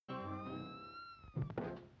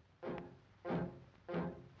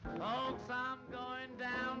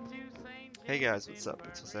Hey guys, what's up?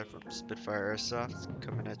 It's Jose from Spitfire Airsoft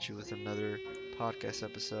coming at you with another podcast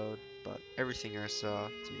episode about everything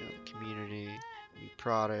airsoft, the community, new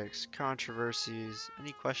products, controversies,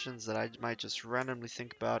 any questions that I might just randomly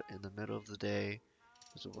think about in the middle of the day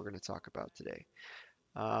is what we're going to talk about today.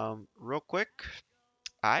 Real quick,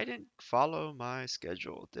 I didn't follow my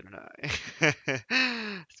schedule, didn't I?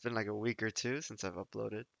 It's been like a week or two since I've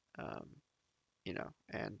uploaded. Um,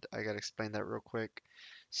 and I gotta explain that real quick.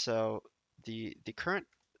 So the current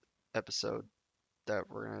episode that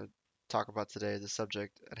we're gonna talk about today, the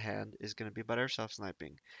subject at hand, is gonna be about airsoft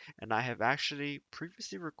sniping, and I have actually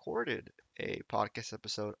previously recorded a podcast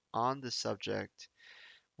episode on this subject,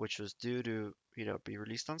 which was due to be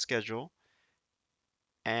released on schedule,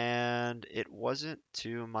 and it wasn't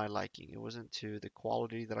to my liking. It wasn't to the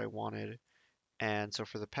quality that I wanted. And so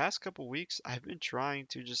for the past couple weeks, I've been trying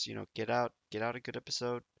to just, get out a good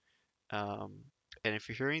episode. Um, and if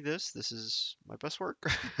you're hearing this, this is my best work.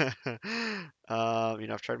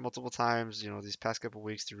 I've tried multiple times, these past couple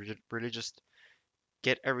weeks to really just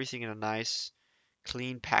get everything in a nice,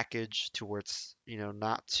 clean package to where it's,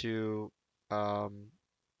 not too um,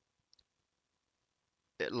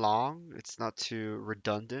 long. It's not too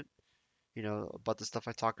redundant, about the stuff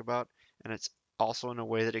I talk about. And it's also in a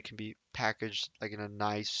way that it can be packaged like in a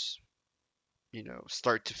nice,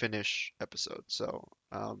 start to finish episode. So,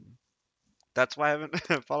 that's why I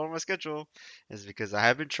haven't followed my schedule, is because I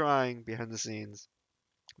have been trying behind the scenes,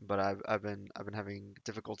 but I've been having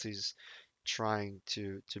difficulties trying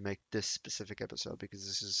to make this specific episode because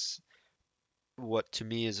this is what to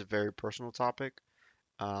me is a very personal topic.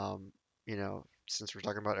 Since we're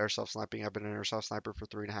talking about airsoft sniping, I've been an airsoft sniper for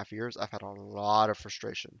 3.5 years. I've had a lot of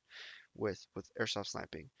frustration with airsoft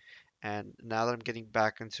sniping. And now that I'm getting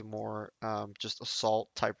back into more just assault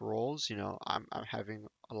type roles, I'm having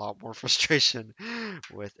a lot more frustration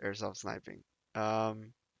with airsoft sniping.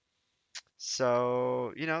 Um,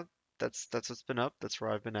 so, that's what's been up. That's where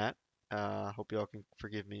I've been at. Hope y'all can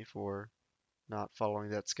forgive me for not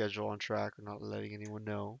following that schedule on track or not letting anyone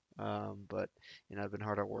know. But I've been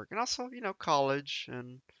hard at work, and also, college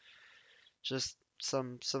and just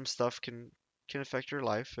some stuff can affect your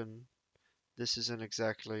life, and this isn't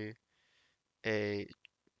exactly a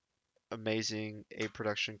amazing A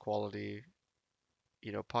production quality,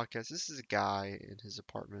 podcast. This is a guy in his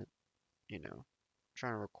apartment, you know,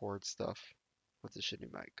 trying to record stuff with a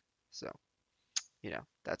shitty mic. So,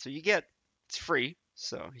 that's what you get. It's free,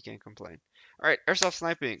 so he can't complain. All right, airsoft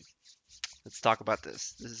sniping. Let's talk about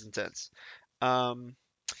this. This is intense. Um,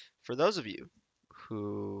 for those of you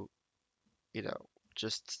who, you know,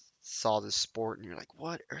 just saw this sport and you're like,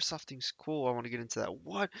 what? Airsofting's cool. I want to get into that.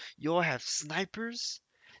 What? You all have snipers?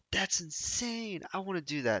 That's insane. I want to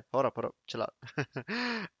do that. Hold up, chill out.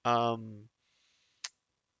 Um,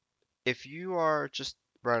 if you are just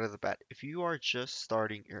right out of the bat, if you are just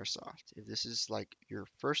starting airsoft, if this is like your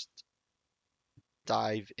first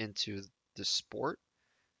dive into the sport,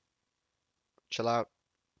 chill out,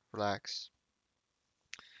 relax.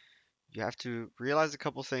 You have to realize a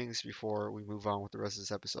couple things before we move on with the rest of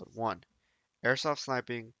this episode. One, airsoft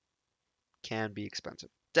sniping can be expensive.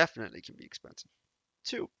 Definitely can be expensive.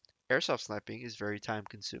 Two, airsoft sniping is very time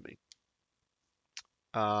consuming.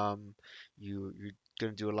 You're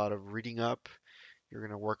gonna do a lot of reading up. You're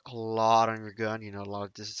gonna work a lot on your gun. A lot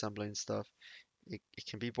of disassembling and stuff. It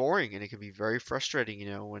can be boring and it can be very frustrating.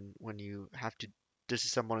 When you have to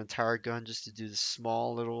disassemble an entire gun just to do this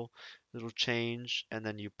small little change, and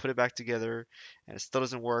then you put it back together, and it still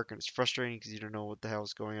doesn't work, and it's frustrating because you don't know what the hell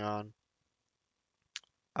is going on.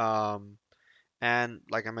 Um, And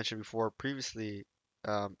like I mentioned before previously,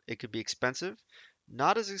 it could be expensive.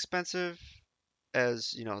 Not as expensive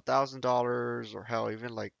as, $1,000 or hell,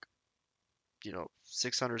 even like,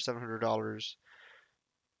 600, $700,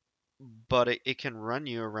 but it can run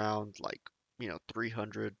you around like,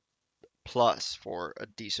 300 plus for a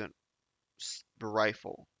decent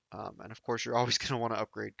rifle. And of course, you're always going to want to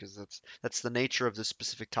upgrade because that's the nature of this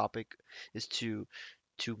specific topic, is to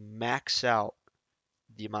max out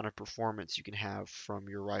the amount of performance you can have from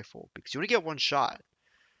your rifle, because you only get one shot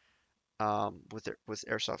with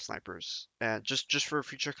airsoft snipers. And just for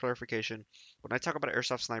future clarification, when I talk about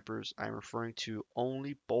airsoft snipers, I'm referring to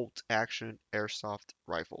only bolt action airsoft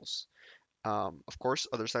rifles. Of course,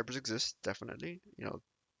 other snipers exist, definitely.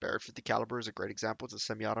 Barrett 50 caliber is a great example. It's a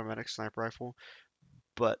semi-automatic sniper rifle,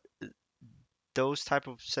 but those type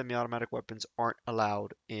of semi-automatic weapons aren't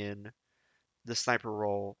allowed in the sniper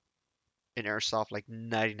role in airsoft like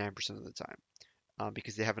 99% of the time.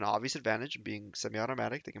 Because they have an obvious advantage being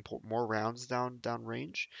semi-automatic. They can put more rounds down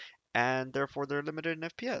range, and therefore they're limited in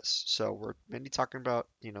FPS. So we're mainly talking about,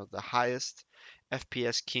 the highest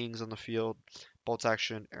FPS kings on the field, bolt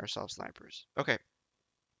action airsoft snipers. Okay,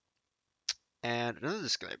 and another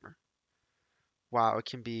disclaimer. Wow, it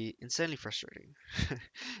can be insanely frustrating,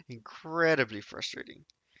 incredibly frustrating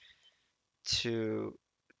to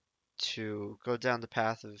go down the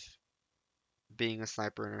path of being a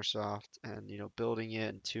sniper in airsoft and building it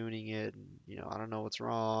and tuning it and I don't know what's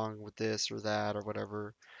wrong with this or that or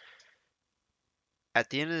whatever. At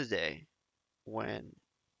the end of the day, when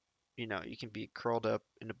you can be curled up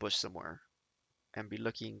in a bush somewhere and be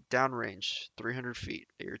looking downrange 300 feet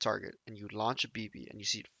at your target and you launch a BB and you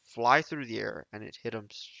see it fly through the air and it hit them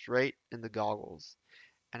straight in the goggles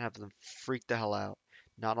and have them freak the hell out,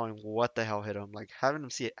 not knowing what the hell hit them, like having them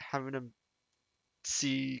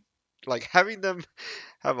see, like having them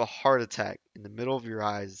have a heart attack in the middle of your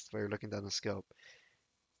eyes while you're looking down the scope,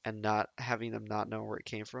 and not having them not know where it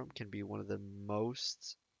came from can be one of the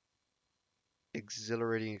most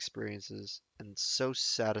exhilarating experiences and so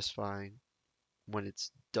satisfying when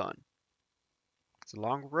it's done. It's a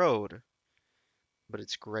long road, but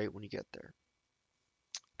it's great when you get there.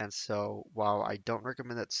 And so, while I don't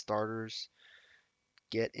recommend that starters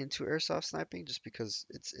get into airsoft sniping just because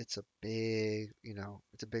it's a big,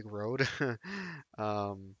 it's a big road.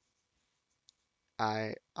 um,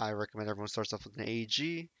 I recommend everyone starts off with an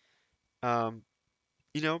AEG. Um,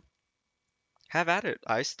 you know, have at it.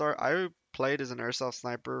 I played as an airsoft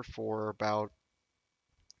sniper for about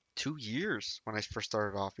 2 years when I first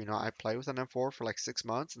started off. I played with an M4 for like 6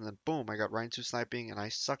 months, and then boom, I got right into sniping, and I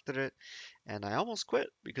sucked at it, and I almost quit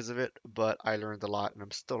because of it. But I learned a lot, and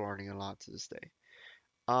I'm still learning a lot to this day.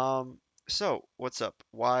 Um, so what's up?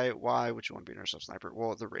 Why would you want to be an airsoft sniper?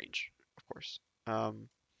 Well, the range, of course. Um,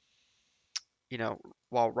 you know,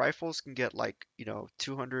 while rifles can get like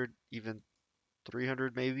 200, even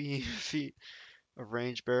 300 maybe feet of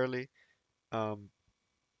range barely. Um,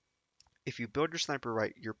 if you build your sniper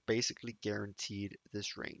right, you're basically guaranteed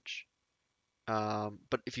this range.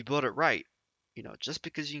 But if you build it right, just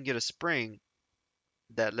because you can get a spring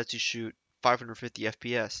that lets you shoot 550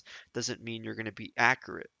 FPS doesn't mean you're going to be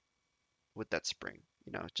accurate with that spring.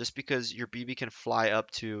 Just because your BB can fly up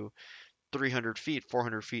to 300 feet,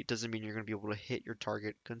 400 feet doesn't mean you're going to be able to hit your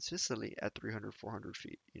target consistently at 300, 400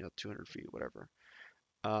 feet, 200 feet, whatever.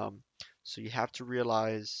 Um, so you have to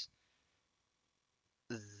realize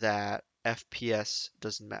that FPS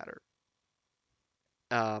doesn't matter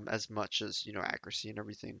as much as accuracy and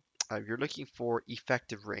everything. You're looking for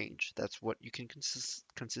effective range. That's what you can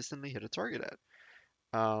consistently hit a target at.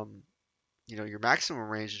 Your maximum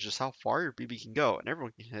range is just how far your BB can go, and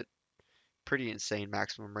everyone can hit pretty insane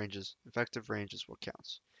maximum ranges. Effective range is what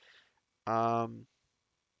counts. Um,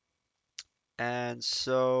 and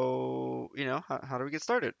so, how do we get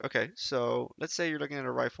started? Okay, so let's say you're looking at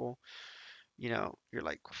a rifle. You're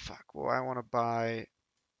like, fuck, well, I want to buy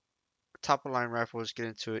top of line rifles, get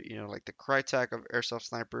into it, like the Crytek of airsoft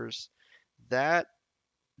snipers. That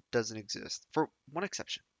doesn't exist. For one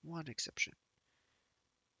exception. One exception.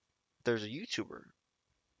 There's a YouTuber,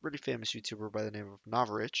 really famous YouTuber by the name of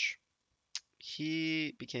Novarich.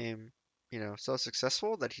 He became, so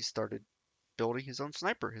successful that he started building his own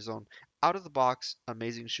sniper, his own out of the box,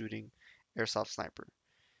 amazing shooting airsoft sniper.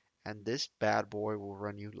 And this bad boy will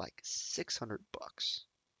run you like 600 bucks.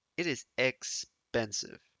 It is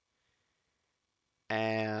expensive.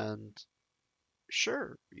 And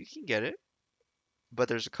sure, you can get it. But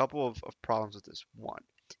there's a couple of problems with this. One,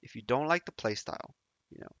 if you don't like the playstyle,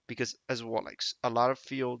 because as well, like a lot of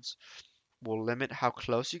fields will limit how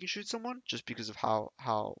close you can shoot someone just because of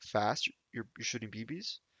how fast you're shooting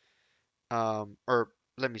BBs. Or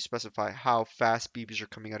let me specify how fast BBs are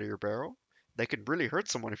coming out of your barrel. They can really hurt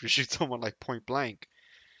someone if you shoot someone like point blank.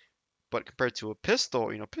 But compared to a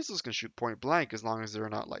pistol, pistols can shoot point blank as long as they're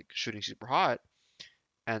not like shooting super hot,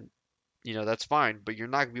 and that's fine. But you're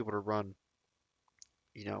not gonna be able to run,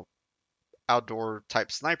 you know, outdoor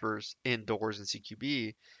type snipers indoors in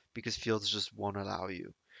CQB because fields just won't allow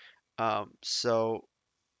you. So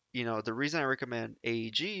the reason I recommend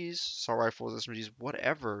AEGs, assault rifles, SMGs,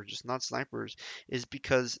 whatever, just not snipers, is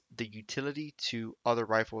because the utility to other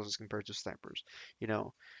rifles as compared to snipers. You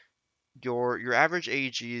know, your average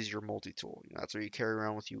AEG is your multi-tool. That's what you carry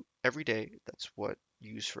around with you every day. That's what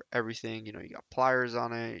you use for everything. You got pliers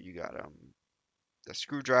on it, you got a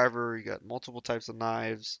screwdriver, you got multiple types of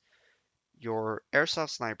knives. Your airsoft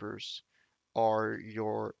snipers are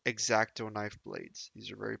your X-Acto knife blades.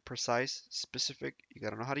 These are very precise, specific. You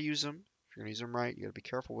gotta know how to use them. If you're gonna use them right, you gotta be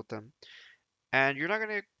careful with them. And you're not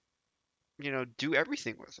gonna, do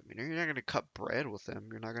everything with them. You're not gonna cut bread with them.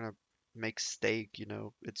 You're not gonna make steak.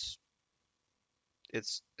 It's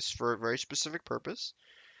It's for a very specific purpose,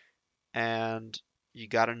 and you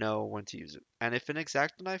gotta know when to use it. And if an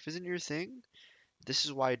X-Acto knife isn't your thing, this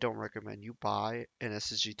is why I don't recommend you buy an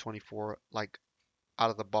SSG 24 like out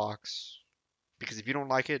of the box, because if you don't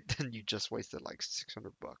like it, then you just wasted like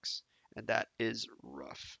 600 bucks, and that is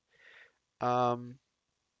rough. Um,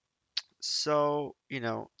 so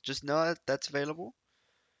just know that that's available,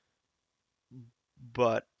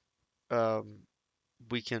 but um,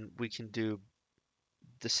 we can do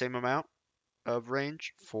the same amount of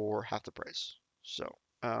range for half the price. So,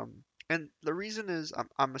 and the reason is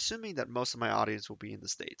I'm assuming that most of my audience will be in the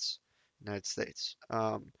States, United States.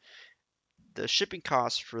 The shipping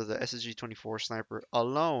costs for the SSG 24 Sniper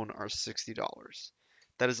alone are $60.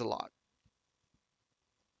 That is a lot.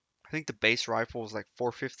 I think the base rifle is like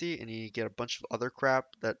 450, and you get a bunch of other crap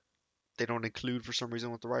that they don't include for some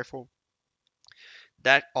reason with the rifle.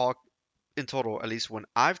 That all in total, at least when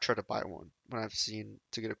I've tried to buy one, when I've seen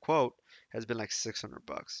to get a quote, has been like 600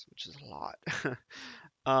 bucks, which is a lot.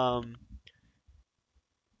 Um,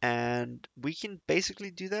 and we can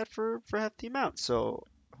basically do that for half the amount. So,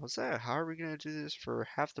 Jose, how are we gonna do this for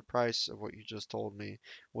half the price of what you just told me?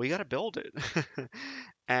 We gotta build it.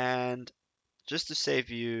 And just to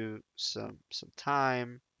save you some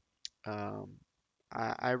time, um,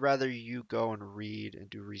 I rather you go and read and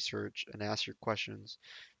do research and ask your questions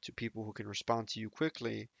to people who can respond to you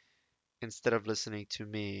quickly instead of listening to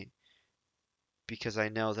me, because I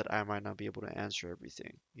know that I might not be able to answer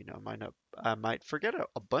everything. I might forget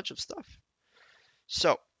a bunch of stuff.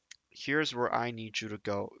 So, here's where I need you to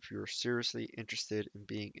go if you're seriously interested in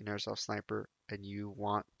being an airsoft sniper and you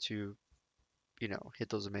want to, hit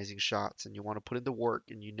those amazing shots and you want to put in the work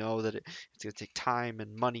and you know that it's going to take time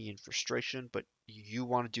and money and frustration, but you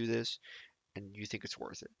want to do this and you think it's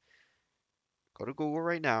worth it. Go to Google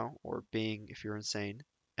right now, or Bing if you're insane,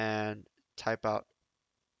 and type out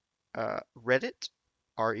Reddit,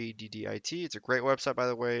 Reddit. It's a great website, by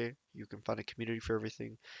the way. You can find a community for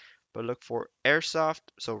everything. But look for Airsoft.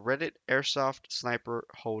 So Reddit Airsoft Sniper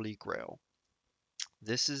Holy Grail.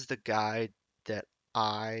 This is the guide that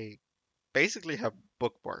I basically have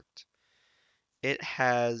bookmarked. It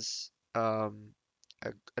has an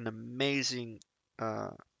amazing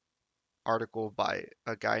uh, article by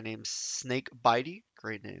a guy named Snake Bitey.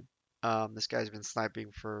 Great name. This guy's been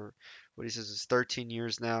sniping for what he says is 13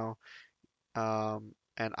 years now.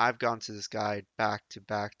 And I've gone to this guide back to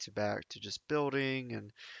back to back to just building,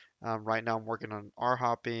 and right now I'm working on R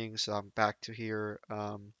hopping, so I'm back to here.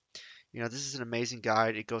 This is an amazing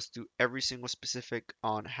guide. It goes through every single specific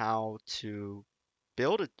on how to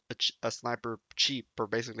build a sniper cheap for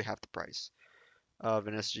basically half the price of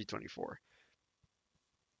an SG-24,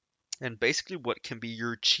 and basically what can be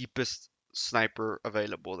your cheapest sniper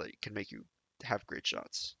available that can make you have great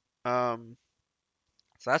shots. Um,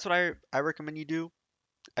 so that's what I recommend you do.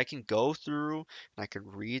 I can go through and I can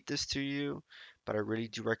read this to you, but I really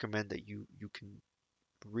do recommend that you can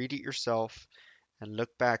read it yourself and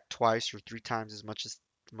look back twice or three times as much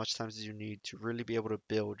times as you need to really be able to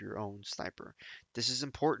build your own sniper. This is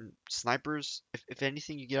important. Snipers, if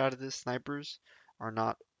anything you get out of this, snipers are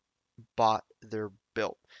not bought, they're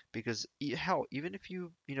built. Because hell, even if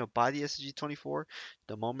you buy the SG-24,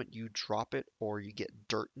 the moment you drop it or you get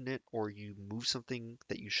dirt in it or you move something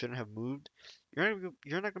that you shouldn't have moved,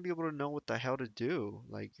 you're not gonna be able to know what the hell to do.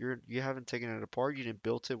 Like you haven't taken it apart, you didn't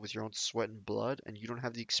build it with your own sweat and blood, and you don't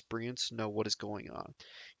have the experience to know what is going on.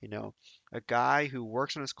 You know, a guy who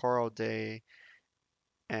works on his car all day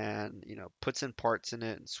and puts in parts in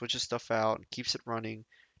it and switches stuff out and keeps it running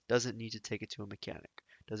doesn't need to take it to a mechanic,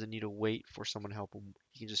 doesn't need to wait for someone to help him.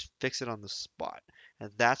 He can just fix it on the spot, and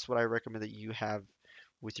that's what I recommend that you have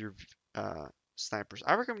with your uh, snipers.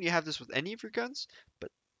 I recommend you have this with any of your guns,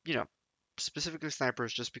 but you know specifically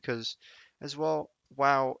snipers, just because as well,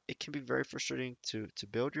 while it can be very frustrating to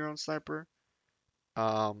build your own sniper,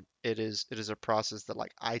 it is a process that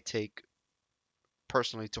like I take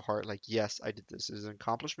personally to heart. Like, yes, I did this. It is an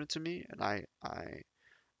accomplishment to me, and I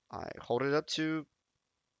hold it up to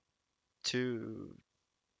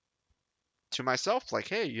to myself. Like,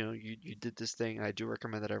 hey, you did this thing, and I do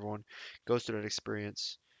recommend that everyone goes through that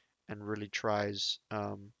experience and really tries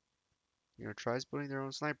building their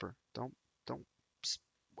own sniper. Don't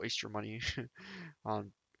waste your money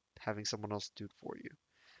on having someone else do it for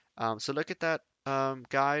you. So look at that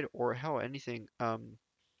guide, or hell, anything.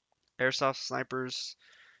 Airsoft snipers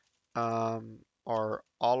are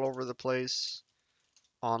all over the place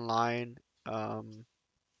online. Um,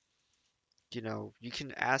 you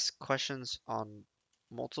can ask questions on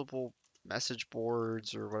multiple message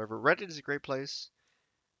boards or whatever. Reddit is a great place,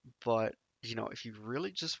 but if you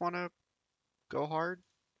really just want to go hard.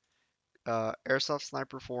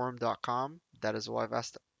 AirsoftSniperForum.com. That is why I've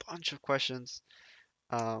asked a bunch of questions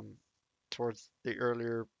um, towards the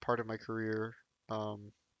earlier part of my career.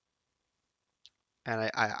 Um,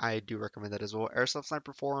 and I do recommend that as well. Airsoft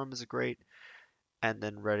Sniper Forum is a great, and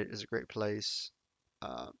then Reddit is a great place.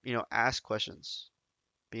 Ask questions,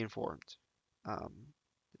 be informed. Um,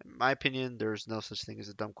 in my opinion, there's no such thing as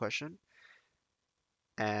a dumb question.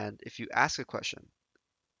 And if you ask a question,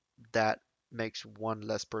 that makes one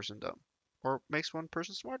less person dumb, or makes one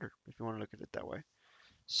person smarter, if you want to look at it that way.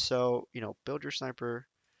 So, build your sniper.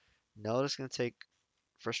 Know it's going to take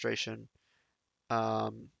frustration.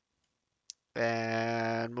 Um,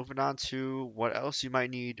 and moving on to what else you might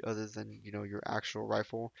need other than, your actual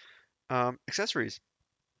rifle. Accessories.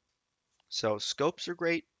 So scopes are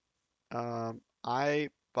great. I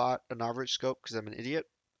bought a Novrich scope because I'm an idiot.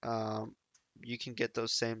 Um, you can get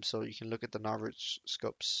those same, so you can look at the Novrich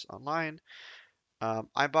scopes online.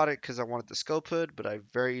 I bought it because I wanted the scope hood, but I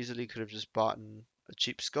very easily could have just bought a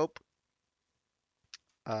cheap scope.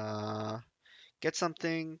 Uh, get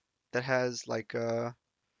something that has like a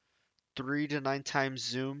 3 to 9 times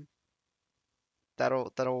zoom.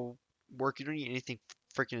 That'll work. You don't need anything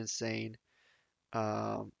freaking insane.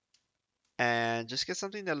 Um, and just get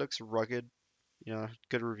something that looks rugged.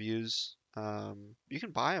 Good reviews. You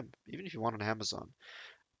can buy them even if you want on Amazon.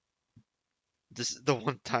 This is the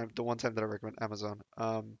one time that I recommend Amazon.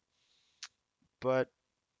 But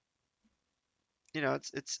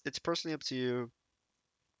it's personally up to you.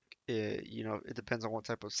 It depends on what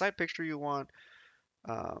type of side picture you want.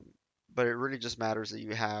 Um, but it really just matters that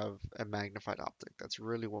you have a magnified optic. That's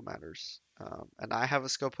really what matters. And I have a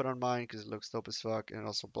scope put on mine because it looks dope as fuck, and it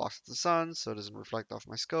also blocks the sun, so it doesn't reflect off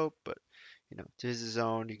my scope. But to his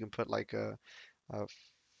own, you can put like a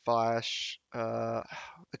flash, a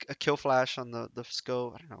kill flash on the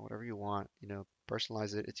scope. I don't know, whatever you want.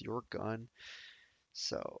 Personalize it. It's your gun,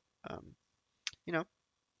 so you know,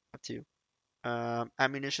 up to you.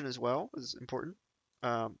 Ammunition as well is important.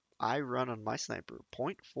 I run on my sniper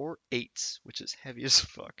 .48s, which is heavy as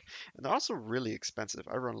fuck, and they're also really expensive.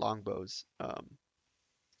 I run longbows, and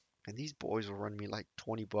these boys will run me like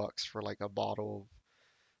 $20 for like a bottle.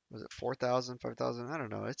 Was it 4,000, 5,000? I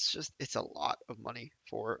don't know. It's a lot of money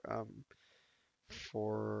for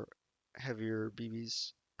heavier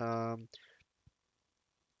BBs.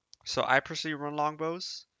 So I personally run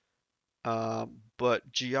longbows,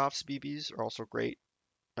 but Geoff's BBs are also great.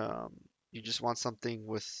 Um, you just want something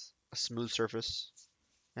with a smooth surface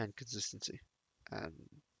and consistency. And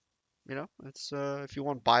it's if you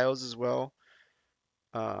want bios as well,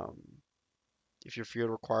 um, if your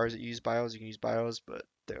field requires that you use bios, you can use bios, but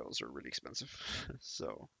those are really expensive.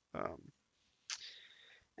 So,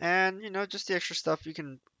 and just the extra stuff you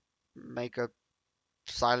can make a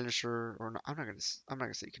silencer or not, I'm not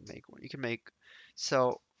gonna say you can make one. You can make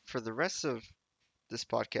so for the rest of this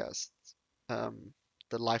podcast, um,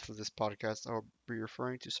 the life of this podcast, I'll be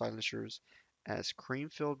referring to silencers as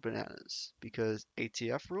cream-filled bananas because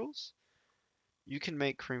ATF rules. You can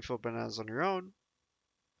make cream-filled bananas on your own.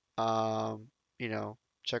 Um,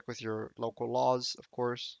 check with your local laws, of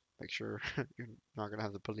course. Make sure you're not gonna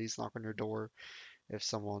have the police knock on your door if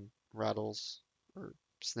someone rattles or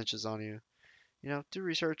snitches on you. Do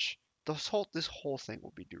research. This whole thing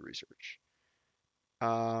will be do research.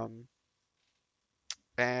 Um,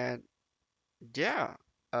 and yeah.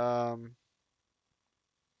 Um,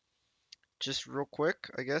 Just real quick,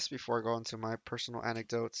 I guess, before I go into my personal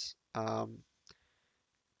anecdotes, airsoft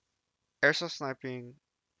sniping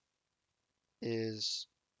is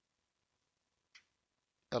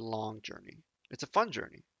a long journey. It's a fun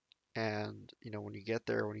journey. And, when you get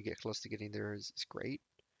there, when you get close to getting there, is great.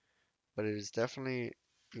 But it is definitely,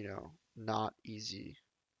 not easy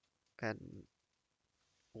and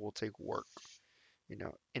will take work.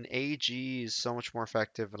 An AG is so much more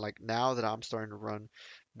effective. And like now that I'm starting to run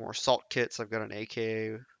more assault kits, I've got an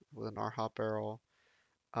AK with an RHOP barrel.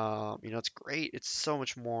 It's great. It's so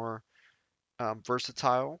much more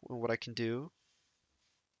versatile in what I can do,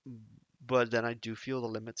 but then I do feel the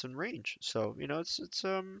limits in range. So,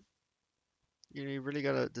 you really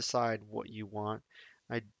gotta decide what you want.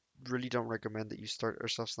 I really don't recommend that you start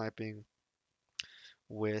airsoft sniping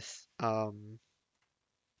with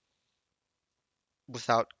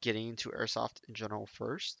without getting into airsoft in general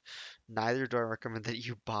first. Neither do I recommend that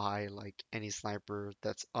you buy like any sniper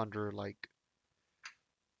that's under like,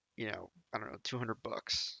 I don't know,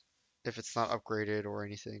 $200 if it's not upgraded or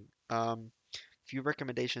anything. Few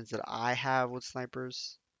recommendations that I have with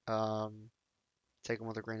snipers. Um, take them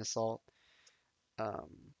with a grain of salt. Um,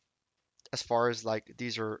 as far as like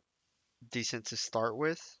these are decent to start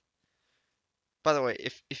with, By the way,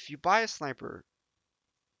 if you buy a sniper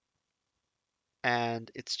and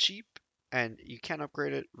it's cheap and you can't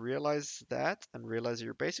upgrade it, realize that and realize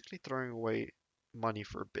you're basically throwing away money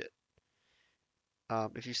for a bit.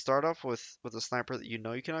 If you start off with a sniper that you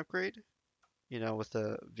know you can upgrade, with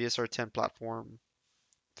a VSR 10 platform,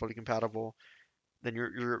 fully compatible, then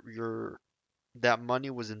you're that money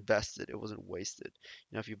was invested. It wasn't wasted.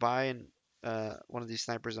 If you buy one of these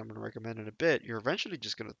snipers I'm going to recommend in a bit, you're eventually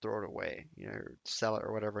just going to throw it away, or sell it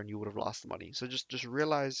or whatever, and you would have lost the money. So just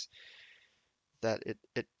realize that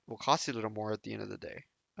it will cost you a little more at the end of the day.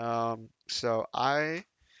 So I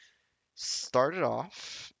started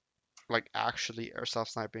off like actually airsoft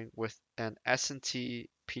sniping with an S&T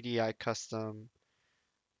PDI custom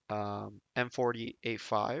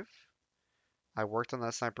M40A5. I worked on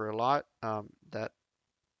that sniper a lot. That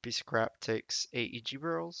piece of crap takes 8 EG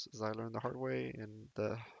barrels, as I learned the hard way, and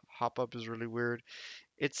the hop up is really weird.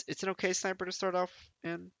 It's an okay sniper to start off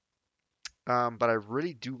in, but I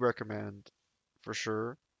really do recommend for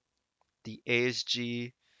sure the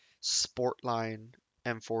ASG Sportline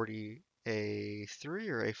M40 A3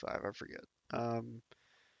 or A5, I forget. Um,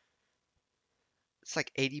 it's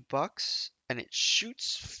like $80 and it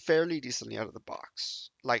shoots fairly decently out of the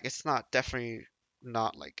box. Like it's not definitely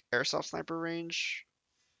not like airsoft sniper range,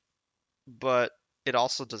 but it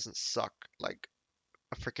also doesn't suck like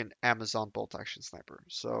a freaking Amazon bolt action sniper.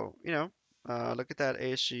 So, look at that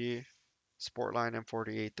ASG Sportline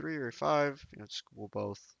M40 A3 or A5, just Google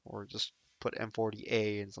both or just put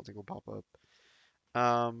M40A and something will pop up.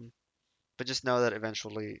 Um, but just know that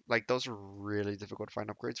eventually, like those are really difficult to find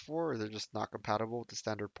upgrades for, or they're just not compatible with the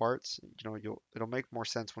standard parts. It'll make more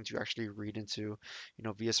sense once you actually read into,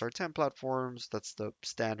 VSR 10 platforms. That's the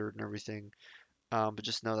standard and everything. But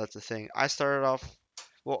just know that's the thing. I started off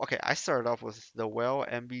with the Whale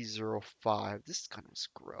MB05. This kind of was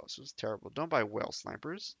gross. It was terrible. Don't buy Whale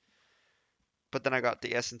snipers. But then I got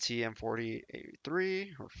the S&T M40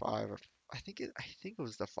 A3 or 5. I think it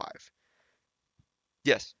was the 5.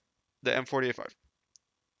 Yes, the M40 A5.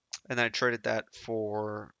 And then I traded that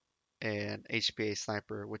for an HPA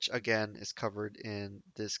sniper, which again is covered in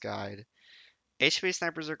this guide. HPA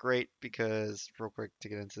snipers are great because, real quick to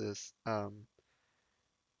get into this,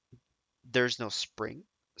 there's no spring,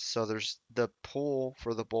 so there's the pull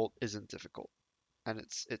for the bolt isn't difficult, and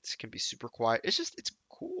it's can be super quiet. It's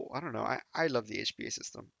cool. I don't know. I love the HPA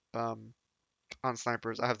system. On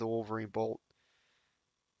snipers, I have the Wolverine bolt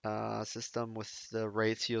system with the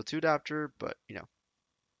Wraith CO2 adapter, but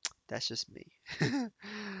that's just me.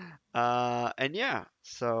 And yeah,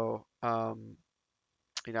 so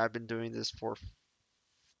I've been doing this for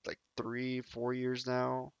like 3, 4 years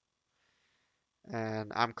now,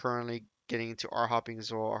 and I'm currently getting into R hopping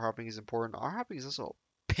as well. R hopping is important. R hopping is also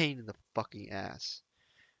a pain in the fucking ass.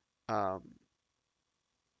 Um,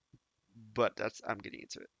 but I'm getting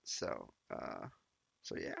into it. So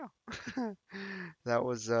yeah, that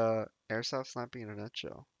was airsoft sniping in a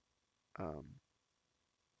nutshell. Um,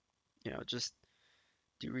 just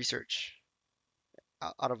do research.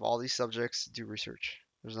 Out of all these subjects, do research.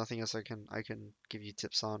 There's nothing else I can give you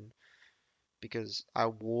tips on because I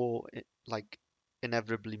will like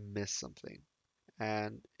inevitably miss something,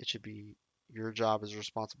 and it should be your job as a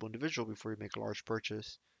responsible individual before you make a large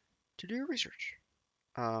purchase to do your research.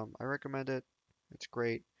 I recommend it. It's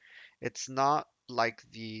great. It's not like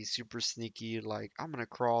the super sneaky, like I'm gonna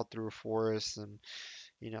crawl through a forest and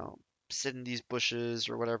you know sit in these bushes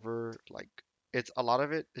or whatever. Like it's a lot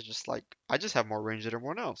of it is just like I just have more range than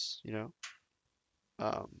everyone else.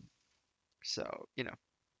 Um, so you're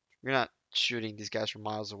not shooting these guys from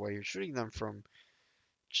miles away. You're shooting them from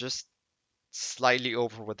just slightly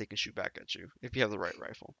over what they can shoot back at you if you have the right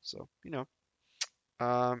rifle.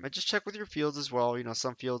 And just check with your fields as well.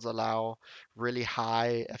 Some fields allow really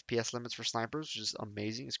high FPS limits for snipers, which is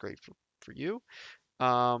amazing. It's great for you.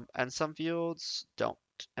 And some fields don't.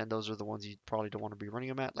 And those are the ones you probably don't want to be running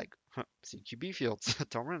them at, like CQB fields.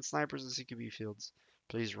 Don't run snipers in CQB fields.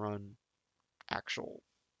 Please run actual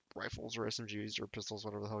rifles or SMGs or pistols,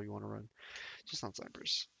 whatever the hell you want to run. Just not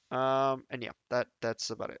snipers. And yeah, that's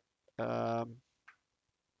about it. What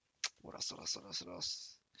else? What else? What else? What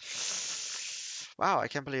else? Wow, I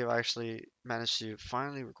can't believe I actually managed to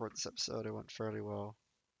finally record this episode. It went fairly well.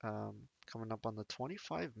 Coming up on the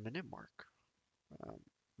 25-minute mark. Um,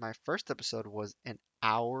 my first episode was an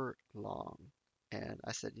hour long, and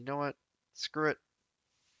I said, you know what? Screw it.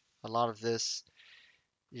 A lot of this,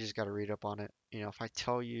 you just got to read up on it. If I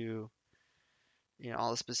tell you,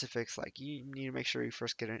 all the specifics, like you need to make sure you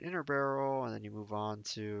first get an inner barrel, and then you move on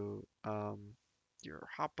to your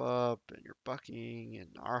hop up and your bucking and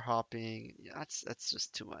R hopping. Yeah, that's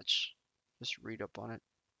just too much. just read up on it,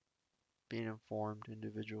 be an informed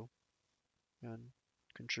individual, and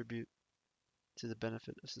contribute to the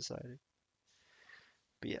benefit of society.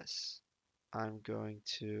 But yes, I'm going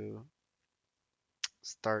to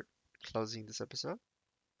start closing this episode.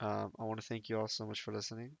 I want to thank you all so much for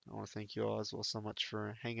listening. I want to thank you all as well so much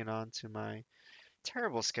for hanging on to my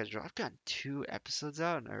terrible schedule. I've gotten 2 episodes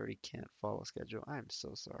out and I already can't follow schedule. I am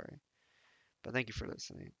so sorry. But thank you for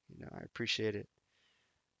listening. I appreciate it.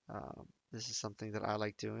 This is something that I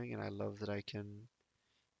like doing, and I love that I can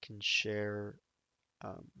share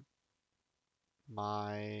um,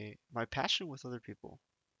 my passion with other people.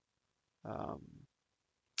 Um,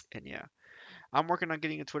 and yeah, I'm working on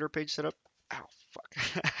getting a Twitter page set up. Ow, fuck!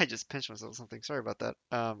 I just pinched myself with something. Sorry about that.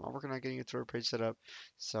 I'm working on getting a Twitter page set up.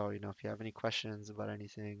 So if you have any questions about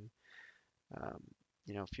anything, um,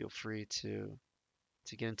 feel free to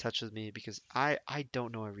get in touch with me because I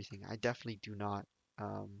don't know everything. I definitely do not.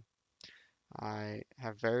 Um, I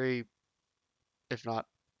have very, if not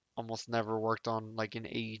almost never worked on like an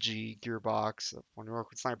AEG gearbox. When we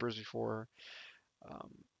worked with snipers before, um,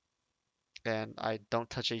 and I don't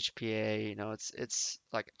touch HPA. It's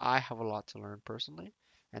like I have a lot to learn personally,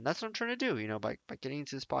 and that's what I'm trying to do. By getting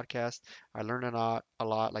into this podcast, I learned a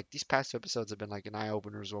lot. Like these past 2 episodes have been like an eye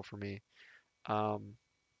opener as well for me. Um,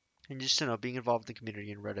 and just being involved in the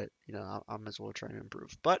community and Reddit, I'm as well trying to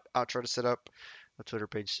improve. But I'll try to set up a Twitter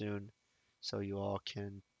page soon, so you all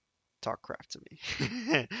can talk crap to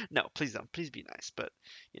me. No, please don't. Please be nice. But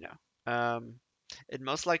you it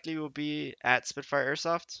most likely will be at Spitfire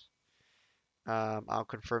Airsoft. I'll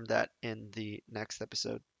confirm that in the next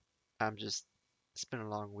episode. It's been a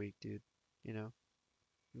long week, dude. You know,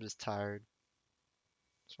 I'm just tired.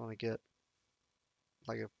 Just want to get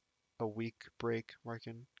like a week break where I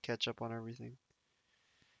can catch up on everything.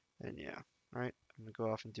 And yeah, all right, I'm gonna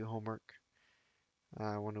go off and do homework.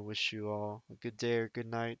 I want to wish you all a good day or good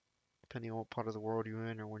night, depending on what part of the world you're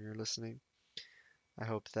in or when you're listening. I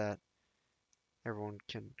hope that everyone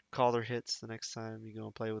can call their hits the next time you go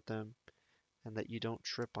and play with them, and that you don't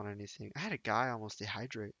trip on anything. I had a guy almost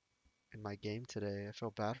dehydrate in my game today. I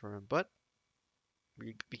felt bad for him, but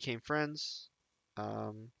we became friends.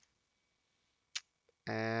 Um,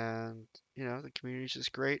 and the community's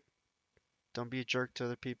just great. Don't be a jerk to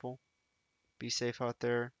other people. Be safe out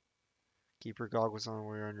there. Keep your goggles on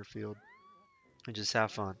when you're on your field, and just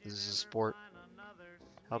have fun. This is a sport.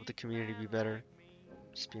 Help the community be better.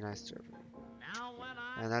 Just be nice to everyone.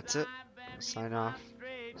 And that's it. I'm gonna sign off.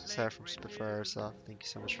 This is Hat from Spitfire Airsoft. Thank you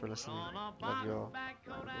so much for listening. Love you all.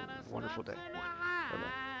 Have a wonderful day. Bye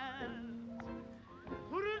bye.